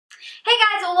Hey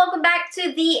guys, well, welcome back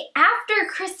to the after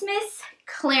Christmas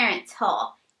clearance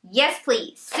haul. Yes,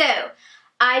 please. So,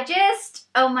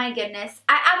 oh my goodness,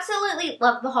 I absolutely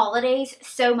love the holidays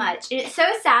so much. It's so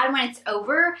sad when it's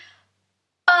over,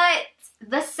 but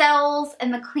the sales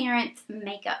and the clearance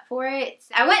make up for it.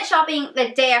 I went shopping the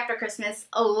day after Christmas,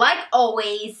 like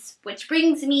always, which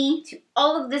brings me to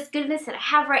all of this goodness that I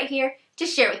have right here to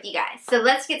share with you guys. So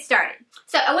let's get started.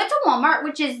 So I went to Walmart,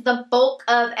 which is the bulk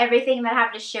of everything that I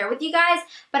have to share with you guys,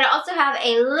 but I also have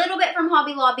a little bit from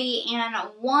Hobby Lobby and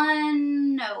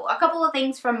a couple of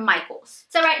things from Michael's.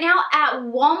 So right now at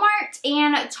Walmart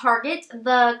and Target,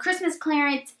 the Christmas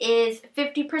clearance is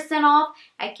 50% off.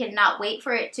 I cannot wait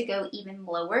for it to go even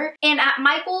lower. And at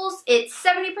Michael's, it's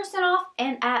 70% off,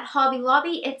 and at Hobby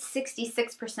Lobby, it's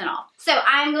 66% off. So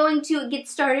I'm going to get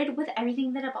started with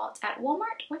everything that I bought at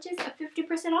Walmart, which is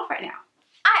 50% off right now.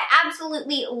 I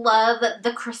absolutely love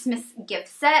the Christmas gift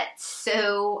set,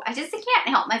 so I just can't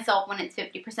help myself when it's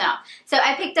 50% off. So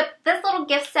I picked up this little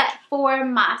gift set for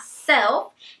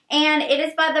myself, and it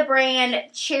is by the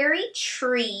brand Cherry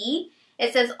Tree.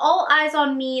 It says, All Eyes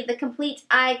on Me, the complete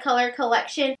eye color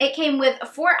collection. It came with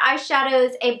 4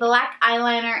 eyeshadows, a black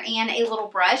eyeliner, and a little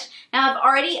brush. Now, I've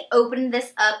already opened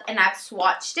this up and I've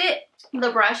swatched it.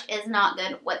 The brush is not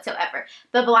good whatsoever.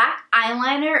 The black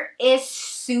eyeliner is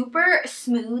super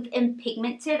smooth and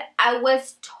pigmented. I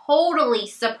was totally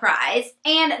surprised.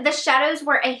 And the shadows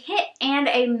were a hit and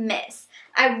a miss.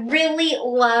 I really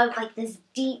love like this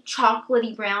deep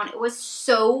chocolatey brown. It was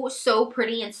so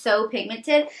pretty and so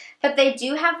pigmented. But they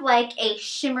do have like a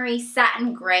shimmery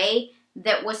satin gray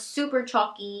that was super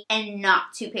chalky and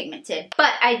not too pigmented.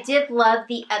 But I did love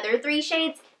the other 3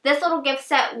 shades. This little gift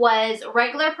set was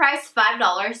regular price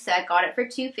 $5, so I got it for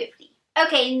 $2.50.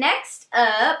 Okay, next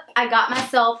up, I got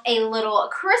myself a little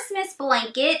Christmas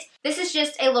blanket. This is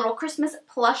just a little Christmas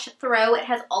plush throw. It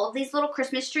has all of these little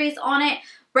Christmas trees on it.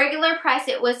 Regular price,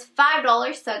 it was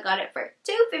 $5, so I got it for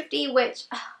 $2.50, which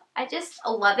I just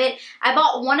love it. I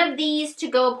bought one of these to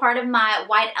go a part of my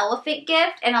white elephant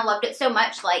gift, and I loved it so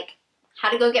much, like, had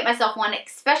to go get myself one,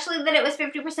 especially that it was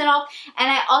 50% off.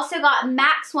 And I also got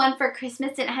Max one for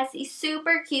Christmas, and it has these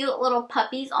super cute little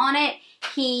puppies on it.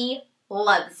 He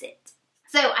loves it.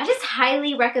 So I just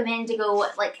highly recommend to go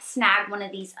like snag one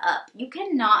of these up. You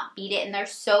cannot beat it, and they're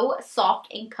so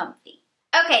soft and comfy.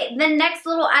 Okay, the next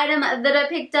little item that I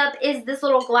picked up is this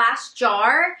little glass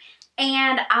jar,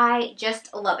 and I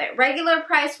just love it. Regular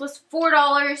price was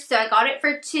 $4, so I got it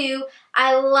for $2.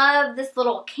 I love this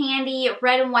little candy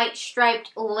red and white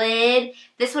striped lid.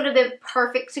 This would have been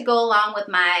perfect to go along with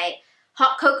my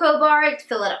hot cocoa bar to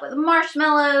fill it up with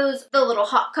marshmallows, the little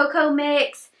hot cocoa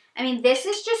mix. I mean, this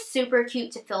is just super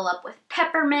cute to fill up with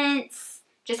peppermints.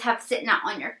 Just have sitting out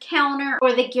on your counter,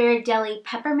 or the Ghirardelli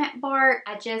peppermint bar.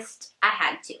 I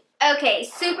had to. Okay,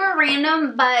 super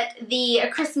random, but the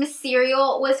Christmas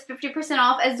cereal was 50%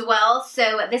 off as well.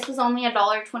 So this was only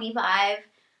 $1.25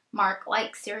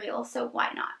 Mark-like cereal, so why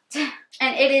not?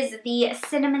 And it is the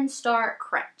Cinnamon Star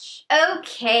Crunch.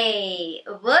 Okay,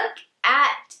 look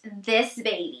at this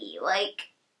baby. Like,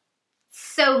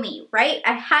 so me, right?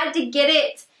 I had to get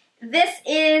it. This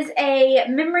is a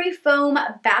memory foam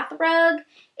bath rug.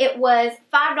 It was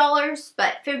 $5,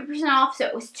 but 50% off, so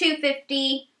it was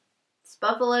 $2.50. It's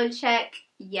buffalo check.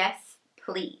 Yes,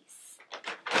 please.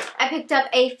 I picked up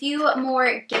a few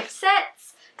more gift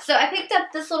sets. So I picked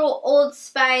up this little Old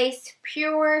Spice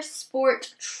Pure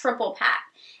Sport Triple Pack.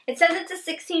 It says it's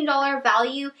a $16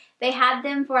 value. They had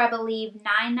them for, I believe,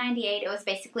 $9.98. It was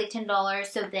basically $10,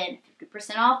 so then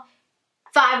 50% off.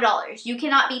 $5. You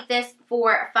cannot beat this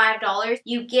for $5.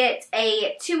 You get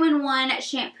a 2-in-1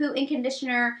 shampoo and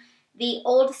conditioner, the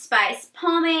Old Spice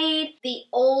pomade, the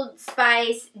Old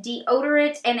Spice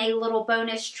deodorant, and a little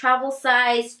bonus travel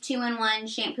size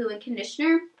 2-in-1 shampoo and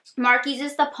conditioner. Mark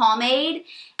uses the pomade,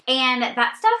 and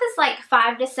that stuff is like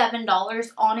 $5 to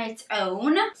 $7 on its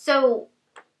own. So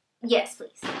yes,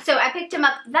 please. So I picked him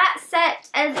up that set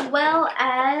as well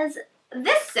as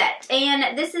this set,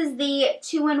 and this is the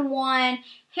 2-in-1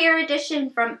 hair edition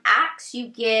from Axe. You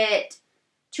get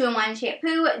 2-in-1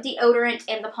 shampoo, deodorant,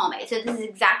 and the pomade. So this is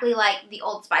exactly like the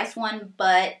Old Spice one,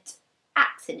 but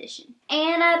Axe edition.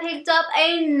 And I picked up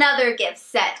another gift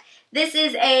set. This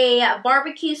is a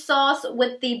barbecue sauce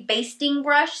with the basting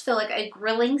brush, so like a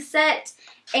grilling set.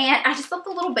 And I just thought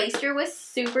the little baster was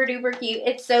super duper cute.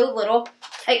 It's so little.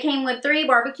 It came with 3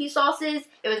 barbecue sauces.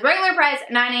 It was regular price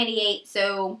 $9.98,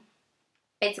 so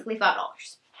basically $5.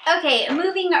 Okay,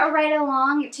 moving right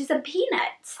along to some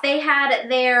peanuts. They had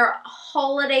their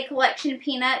holiday collection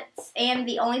peanuts, and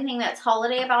the only thing that's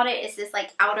holiday about it is this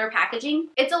like outer packaging.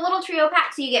 It's a little trio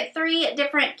pack, so you get 3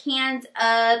 different cans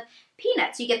of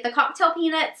peanuts. You get the cocktail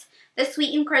peanuts, the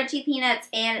sweet and crunchy peanuts,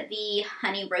 and the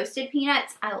honey roasted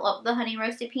peanuts. I love the honey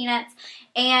roasted peanuts.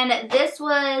 And this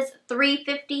was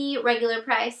 $3.50, regular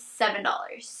price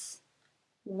 $7.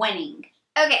 Winning.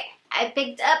 Okay, I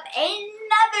picked up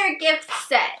another gift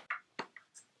set.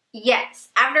 Yes,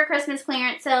 after Christmas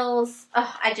clearance sales,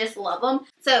 I just love them.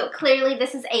 So clearly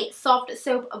this is a soft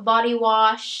soap body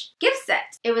wash gift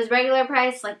set. It was regular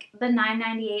price, like the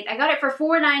 $9.98. I got it for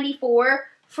 $4.94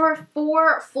 for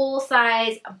 4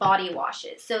 full-size body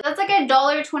washes. So that's like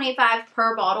 $1.25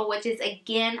 per bottle, which is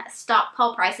again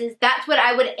stockpile prices. That's what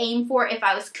I would aim for if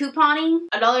I was couponing,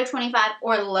 $1.25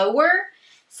 or lower.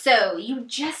 So you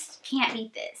just can't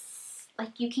beat this.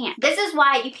 Like, you can't. This is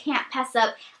why you can't pass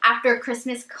up after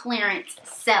Christmas clearance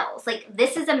sales. Like,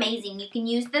 this is amazing. You can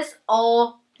use this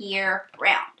all year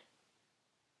round.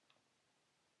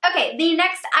 Okay, the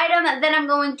next item that I'm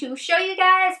going to show you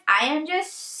guys, I am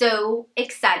just so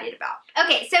excited about.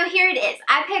 Okay, so here it is.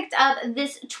 I picked up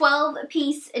this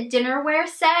 12-piece dinnerware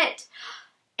set,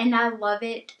 and I love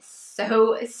it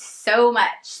so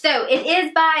much. So it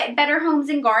is by Better Homes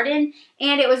and Garden,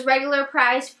 and it was regular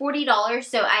price $40,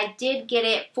 so I did get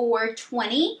it for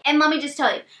 $20. And let me just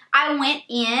tell you, I went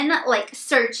in like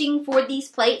searching for these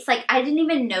plates. Like, I didn't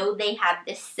even know they had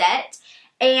this set,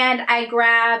 and I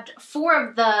grabbed 4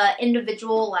 of the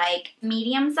individual like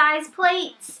medium-sized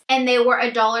plates, and they were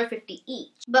 $1.50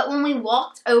 each. But when we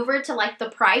walked over to like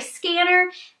the price scanner,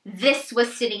 this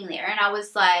was sitting there, and I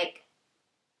was like,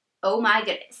 oh my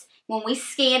goodness. When we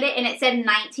scanned it and it said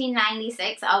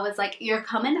 $19.96, I was like, you're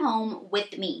coming home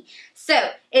with me.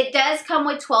 So it does come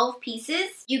with 12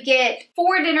 pieces. You get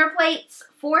 4 dinner plates,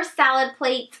 4 salad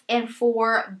plates, and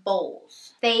 4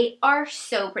 bowls. They are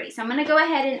so pretty. So I'm going to go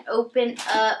ahead and open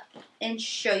up and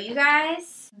show you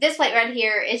guys. This plate right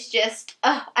here is just,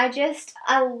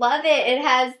 I love it. It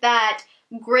has that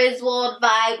Griswold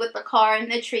vibe with the car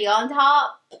and the tree on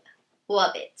top.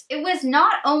 Love it. It was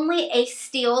not only a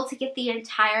steal to get the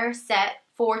entire set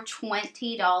for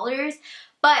 $20,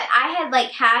 but I had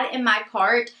had in my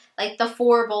cart like the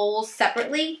 4 bowls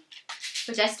separately,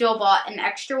 which I still bought an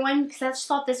extra one because I just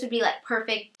thought this would be like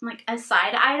perfect, like a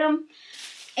side item.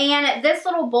 And this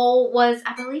little bowl was,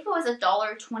 I believe it was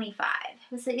 $1.25. It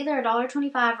was either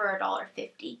 $1.25 or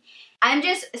 $1.50. I'm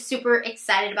just super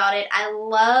excited about it. I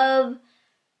love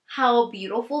how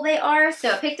beautiful they are.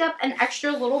 So I picked up an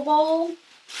extra little bowl.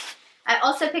 I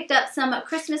also picked up some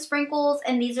Christmas sprinkles,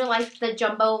 and these are like the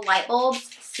jumbo light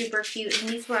bulbs. Super cute, and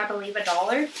these were, I believe,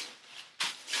 $1.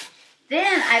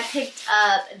 Then I picked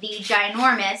up the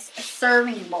ginormous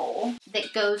serving bowl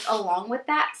that goes along with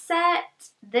that set.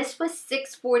 This was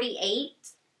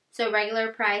 $6.48, so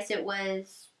regular price it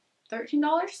was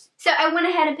 $13. So I went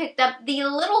ahead and picked up the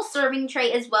little serving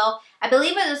tray as well. I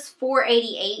believe it was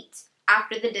 $4.88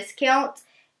 after the discount,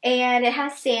 and it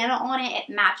has Santa on it. It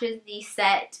matches the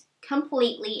set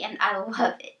completely, and I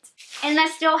love it. And I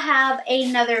still have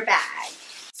another bag.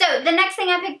 So the next thing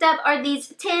I picked up are these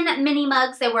 10 mini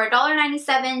mugs. They were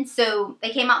 $1.97, so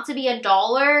they came out to be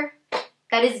 $1.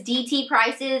 That is DT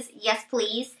prices, yes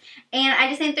please. And I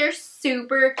just think they're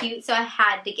super cute, so I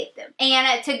had to get them.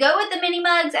 And to go with the mini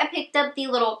mugs, I picked up the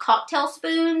little cocktail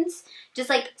spoons, just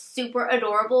like super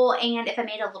adorable. And if I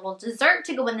made a little dessert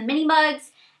to go in the mini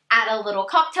mugs, add a little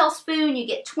cocktail spoon. You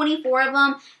get 24 of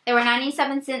them. They were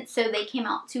 97 cents, so they came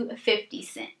out to 50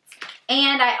 cents.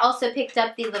 And I also picked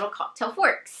up the little cocktail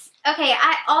forks. Okay,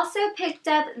 I also picked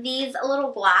up these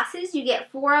little glasses. You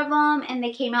get 4 of them, and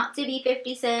they came out to be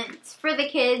 50 cents. For the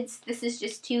kids, this is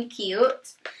just too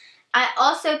cute. I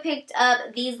also picked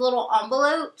up these little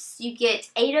envelopes. You get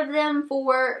 8 of them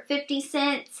for 50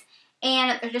 cents,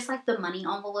 and they're just like the money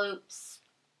envelopes.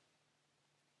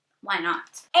 Why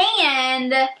not?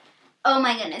 And oh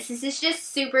my goodness, this is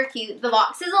just super cute. The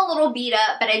box is a little beat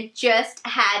up, but I just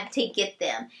had to get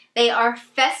them. They are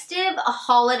festive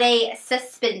holiday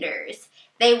suspenders.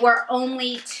 They were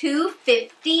only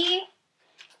 $2.50,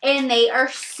 and they are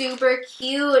super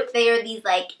cute. They are these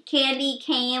like candy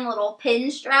cane little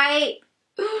pinstripe.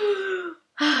 The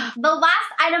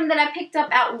last item that I picked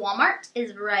up at Walmart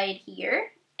is right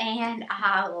here, and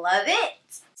I love it.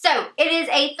 So, it is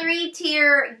a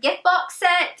 3-tier gift box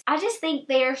set. I just think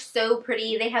they are so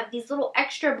pretty. They have these little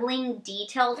extra bling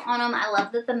details on them. I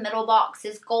love that the middle box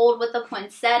is gold with the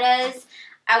poinsettias.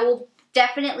 I will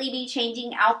definitely be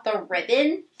changing out the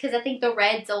ribbon because I think the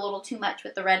red's a little too much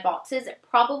with the red boxes. It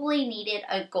probably needed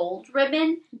a gold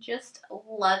ribbon. Just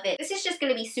love it. This is just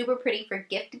going to be super pretty for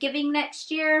gift giving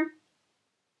next year.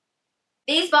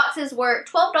 These boxes were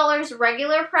 $12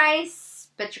 regular price,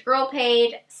 but your girl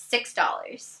paid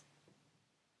 $6.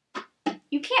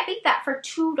 You can't beat that for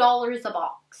 $2 a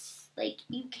box. Like,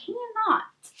 you cannot.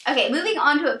 Okay, moving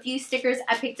on to a few stickers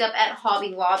I picked up at Hobby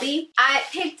Lobby. I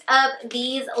picked up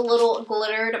these little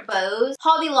glittered bows.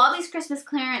 Hobby Lobby's Christmas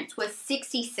clearance was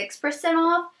 66%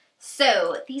 off.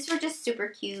 So these were just super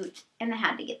cute and I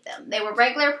had to get them. They were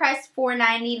regular price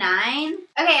 $4.99. Okay,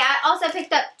 I also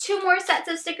picked up 2 more sets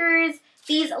of stickers.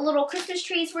 These little Christmas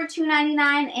trees were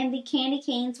 $2.99 and the candy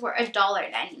canes were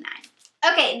 $1.99.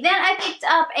 Okay, then I picked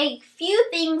up a few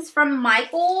things from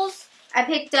Michael's. I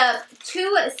picked up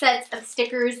 2 sets of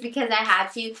stickers because I had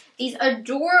to. These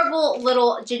adorable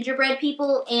little gingerbread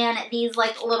people and these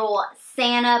like little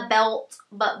Santa belt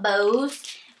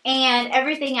bows. And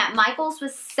everything at Michael's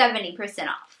was 70%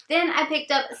 off. Then I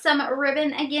picked up some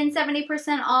ribbon, again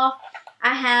 70% off.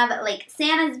 I have like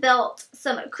Santa's belt,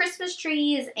 some Christmas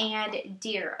trees, and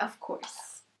deer, of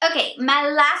course. Okay, my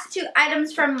last 2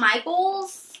 items from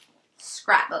Michael's.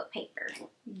 Scrapbook paper.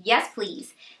 Yes,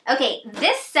 please. Okay,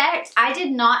 this set I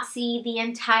did not see the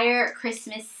entire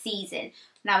Christmas season.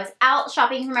 When I was out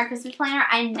shopping for my Christmas planner,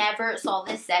 I never saw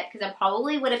this set because I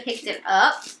probably would have picked it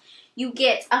up. You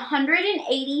get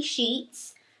 180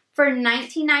 sheets for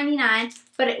 $19.99,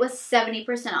 but it was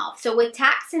 70% off. So with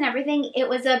tax and everything, it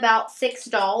was about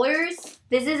 $6.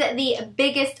 This is the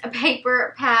biggest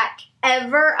paper pack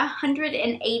ever,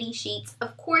 180 sheets.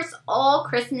 Of course, all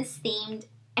Christmas themed.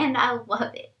 And I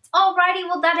love it. Alrighty,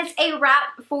 well that is a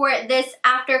wrap for this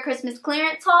after Christmas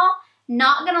clearance haul.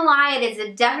 Not gonna lie, it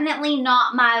is definitely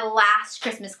not my last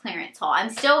Christmas clearance haul. I'm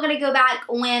still gonna go back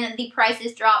when the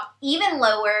prices drop even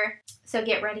lower, so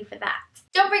get ready for that.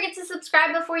 Don't forget to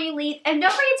subscribe before you leave, and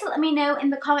don't forget to let me know in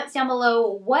the comments down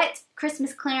below what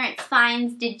Christmas clearance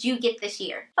finds did you get this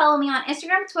year. Follow me on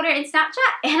Instagram, Twitter, and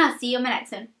Snapchat, and I'll see you in my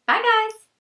next one. Bye guys!